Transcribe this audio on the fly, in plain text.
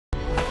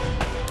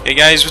Hey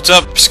guys, what's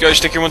up? Scottish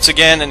Sticker once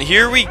again, and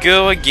here we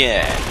go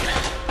again.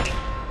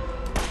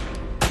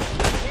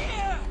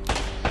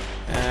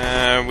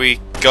 We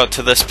got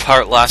to this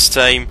part last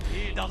time.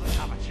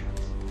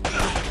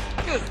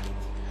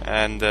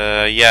 And,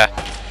 yeah.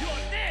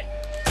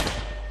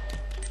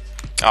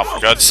 Oh, for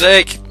God's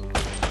sake!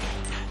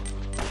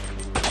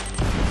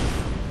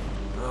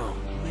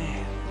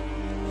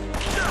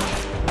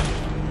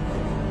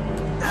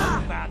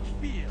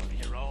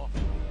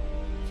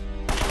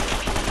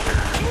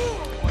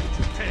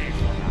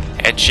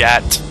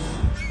 Headshot.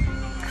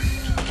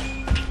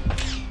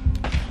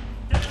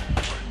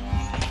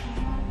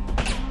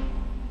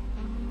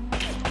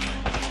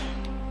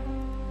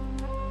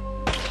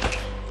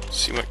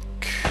 See what?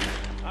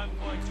 I'm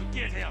going to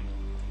get him.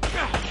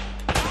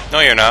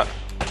 No, you're not.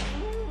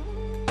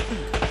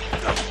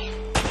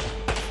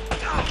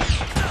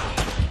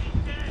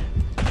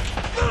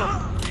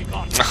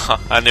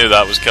 I knew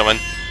that was coming.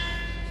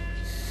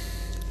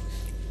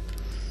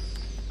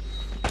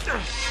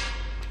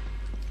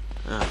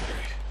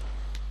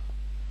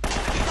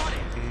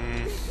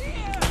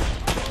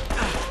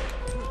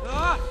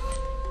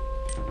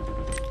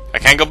 I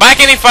can't go back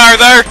any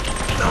farther!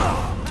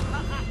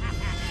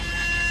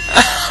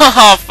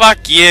 Oh,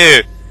 fuck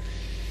you!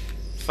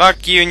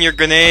 Fuck you and your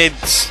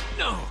grenades!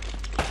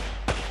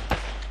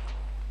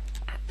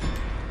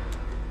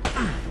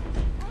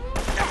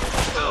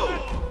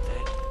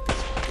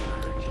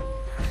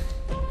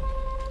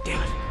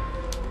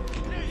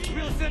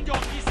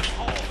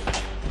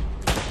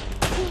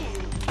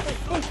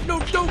 No,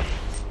 don't!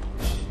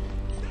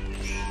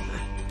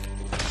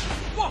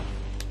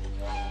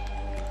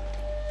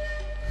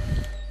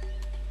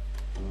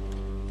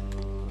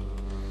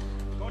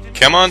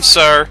 Come on,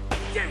 sir.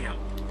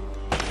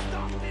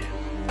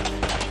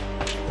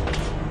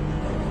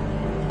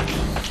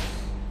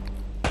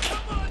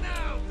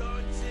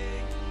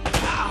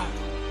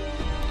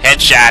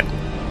 Headshot.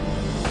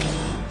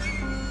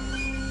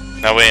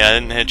 No, wait, I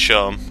didn't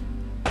headshot him.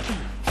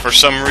 For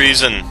some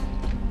reason.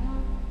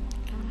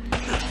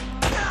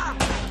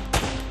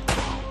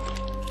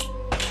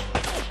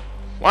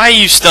 Why are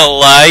you still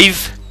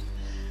alive?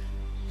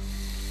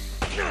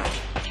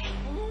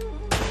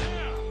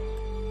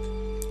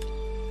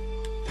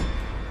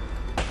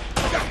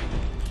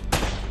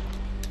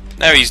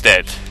 Now he's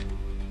dead.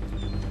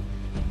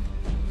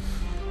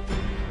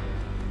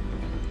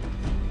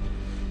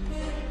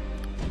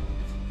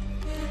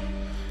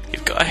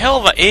 You've got a hell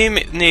of an aim,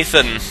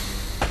 Nathan.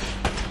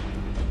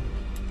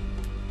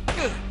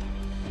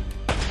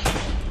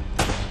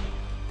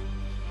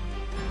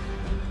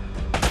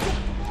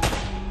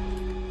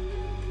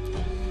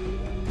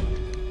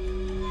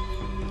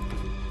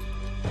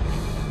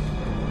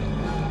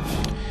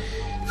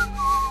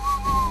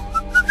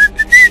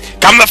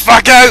 Come the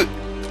fuck out!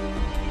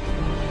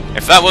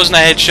 If that wasn't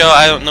a headshot,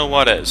 I don't know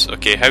what is.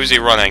 Okay, how's he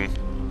running?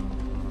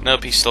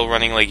 Nope, he's still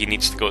running like he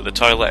needs to go to the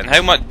toilet. And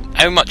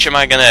how much am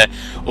I gonna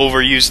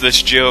overuse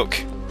this joke?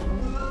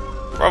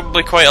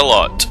 Probably quite a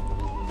lot.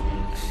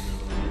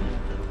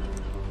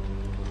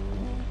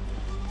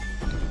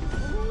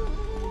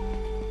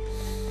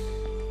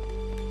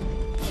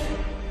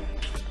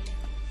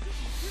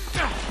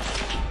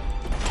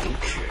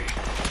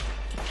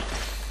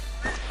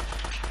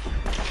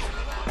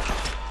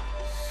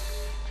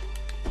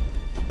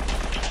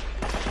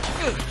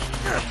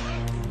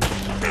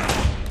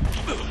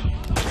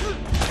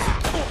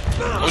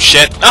 Oh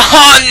shit.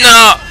 Oh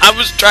no! I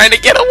was trying to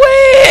get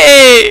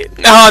away!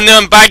 Oh no,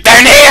 I'm back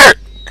down here!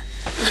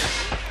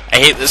 I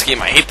hate this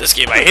game, I hate this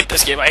game, I hate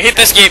this game, I hate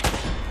this game!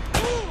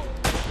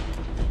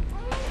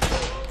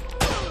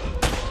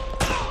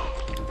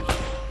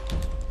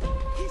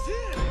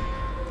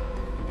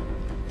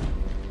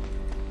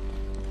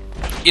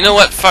 You know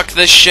what? Fuck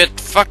this shit.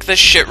 Fuck this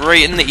shit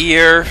right in the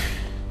ear.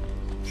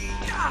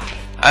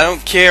 I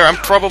don't care, I'm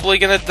probably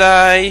gonna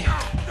die.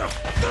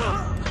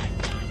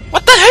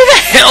 What the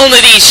hell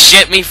did he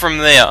shit me from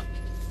there?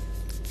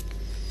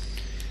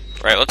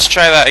 Right, let's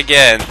try that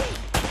again.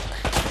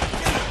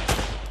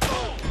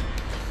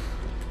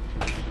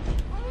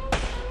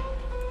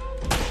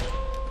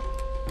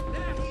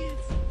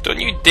 Don't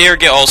you dare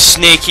get all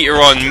Snake Eater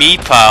on me,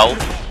 pal.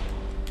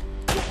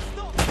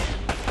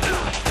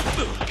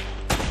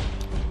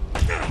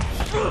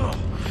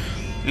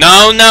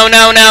 No, no,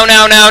 no, no,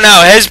 no, no,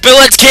 no. His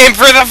bullets came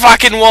through the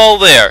fucking wall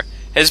there.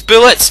 His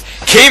bullets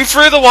came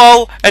through the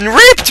wall and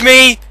raped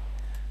me!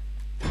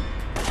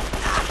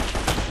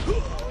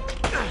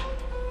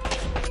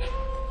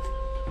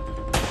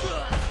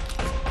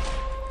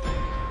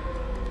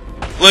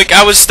 Look,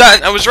 I was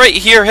right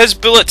here, his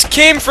bullets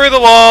came through the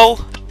wall!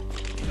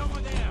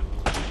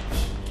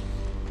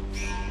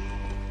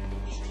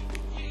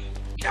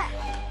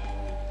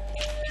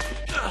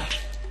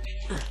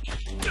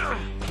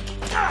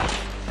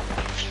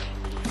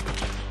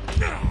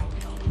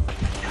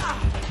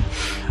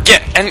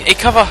 Get and a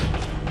cover!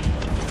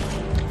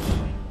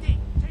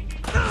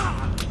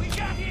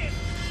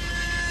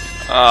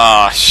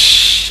 Oh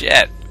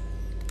shit.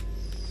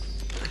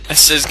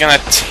 This is gonna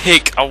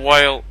take a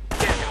while.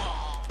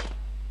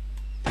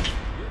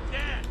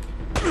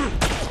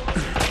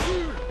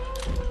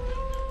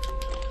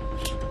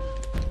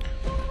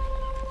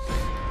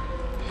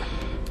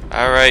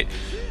 Alright.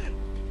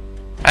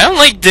 I don't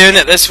like doing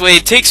it this way.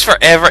 It takes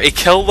forever to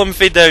kill them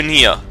from down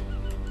here.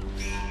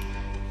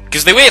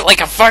 Because they wait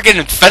like a fucking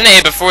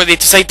infinity before they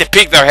decide to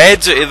pick their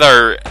heads out of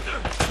their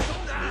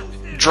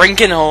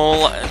drinking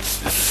hole.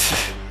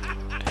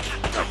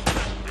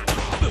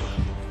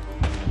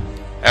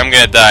 I'm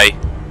gonna die.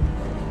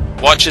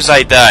 Watch as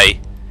I die.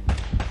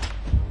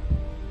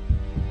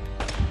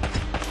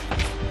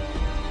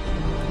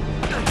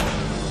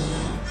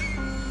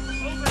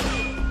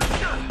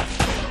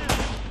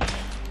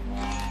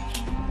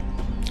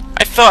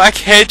 I thought I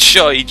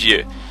headshotted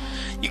you.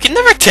 You can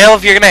never tell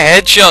if you're gonna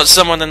headshot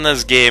someone in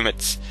this game.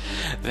 It's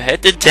the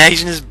head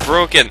detection is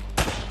broken.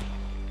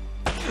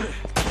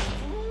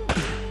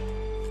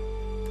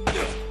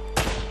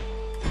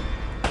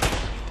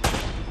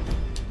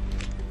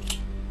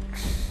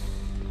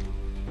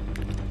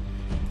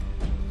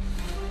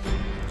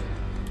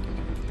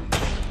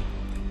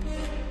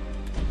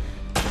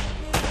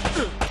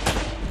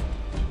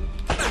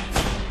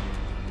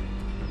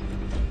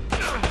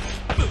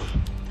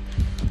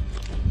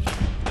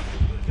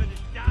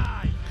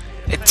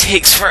 It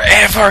takes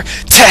forever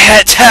to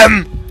hit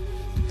him!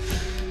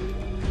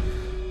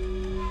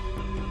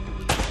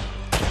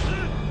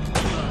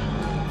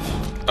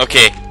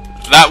 Okay,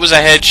 that was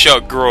a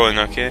headshot growing,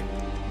 okay?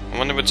 I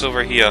wonder what's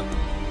over here.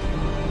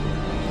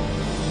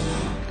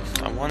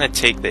 I want to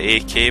take the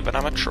AK, but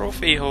I'm a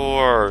trophy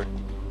whore.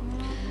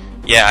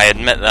 Yeah, I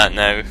admit that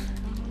now.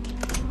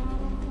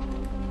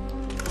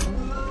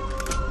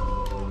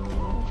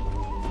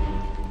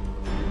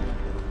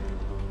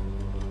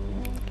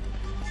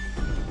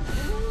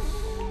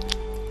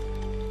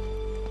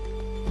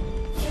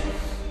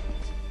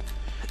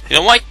 You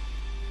know what?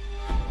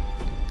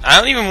 I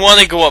don't even want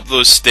to go up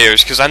those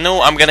stairs because I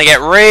know I'm gonna get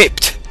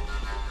raped.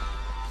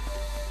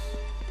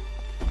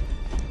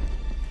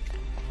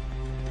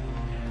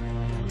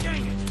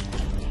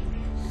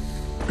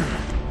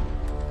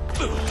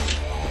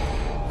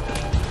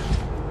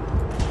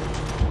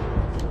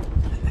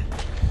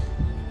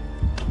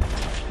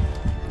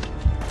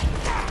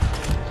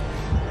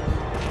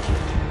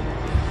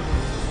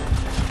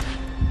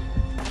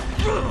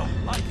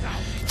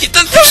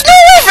 There's no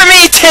way for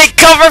me to take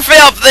cover from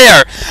up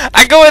there!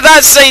 I go to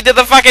that side of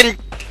the fucking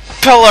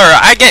pillar,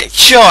 I get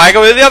shot. I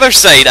go to the other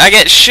side, I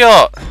get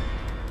shot.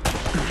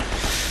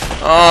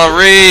 Oh,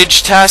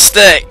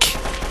 rage-tastic.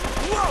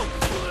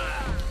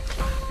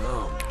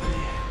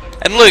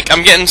 And look,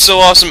 I'm getting so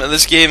awesome at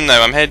this game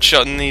now. I'm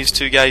headshotting these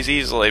two guys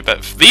easily,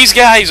 but these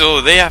guys,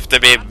 oh, they have to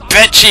be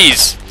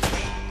bitches.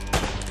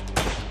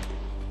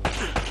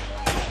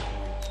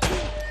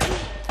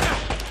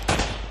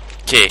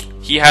 Okay,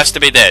 he has to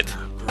be dead.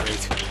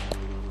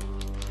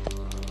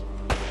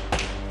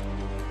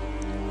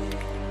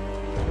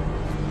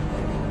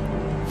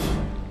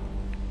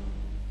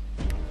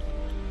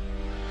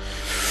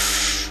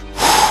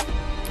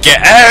 Get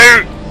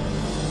out!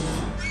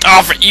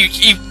 Oh, for you.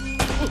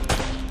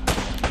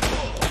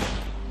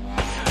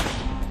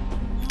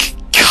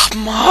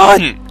 Come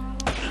on!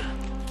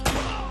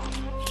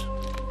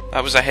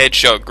 That was a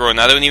headshot growing.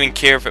 I don't even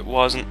care if it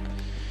wasn't.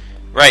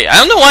 Right, I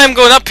don't know why I'm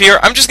going up here.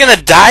 I'm just gonna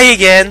die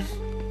again.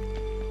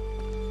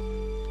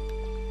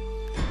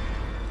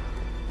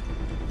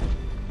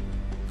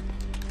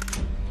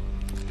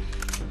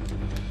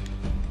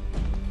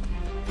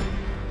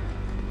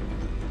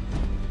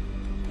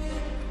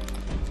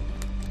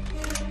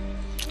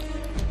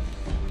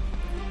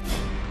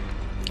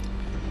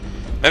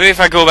 Maybe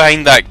if I go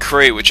behind that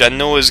crate, which I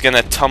know is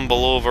gonna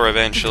tumble over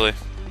eventually.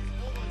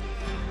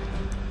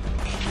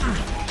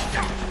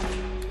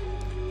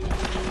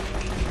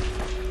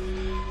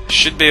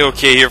 Should be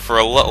okay here for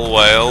a little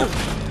while.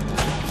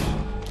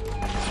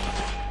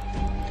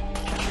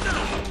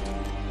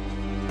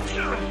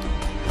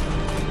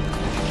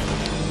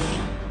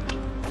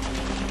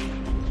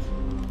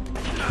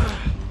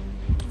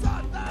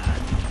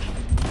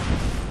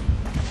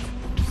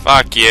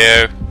 Fuck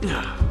you.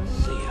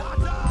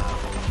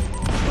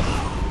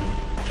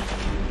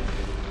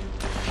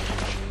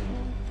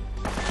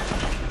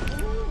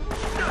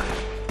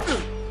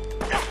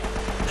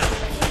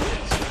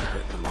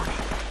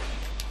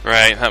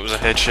 Right, that was a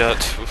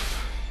headshot.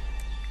 Oof.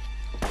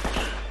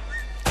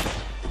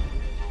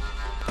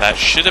 That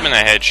should have been a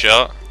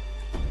headshot.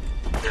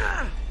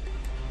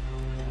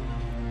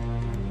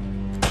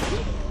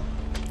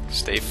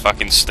 Stay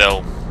fucking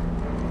still.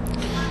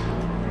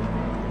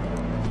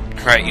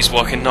 Right, he's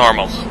walking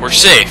normal. We're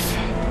safe.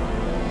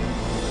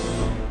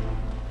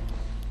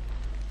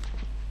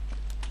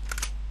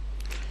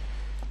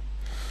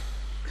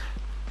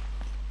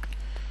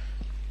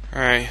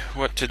 Alright,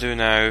 what to do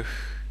now?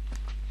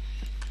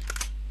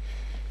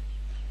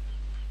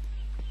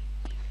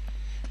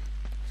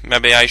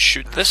 Maybe I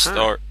shoot this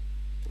door.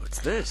 What's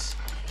this?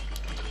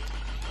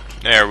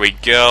 There we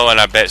go,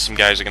 and I bet some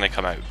guys are gonna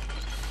come out.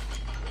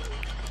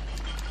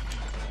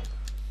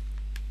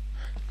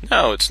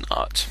 No, it's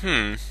not.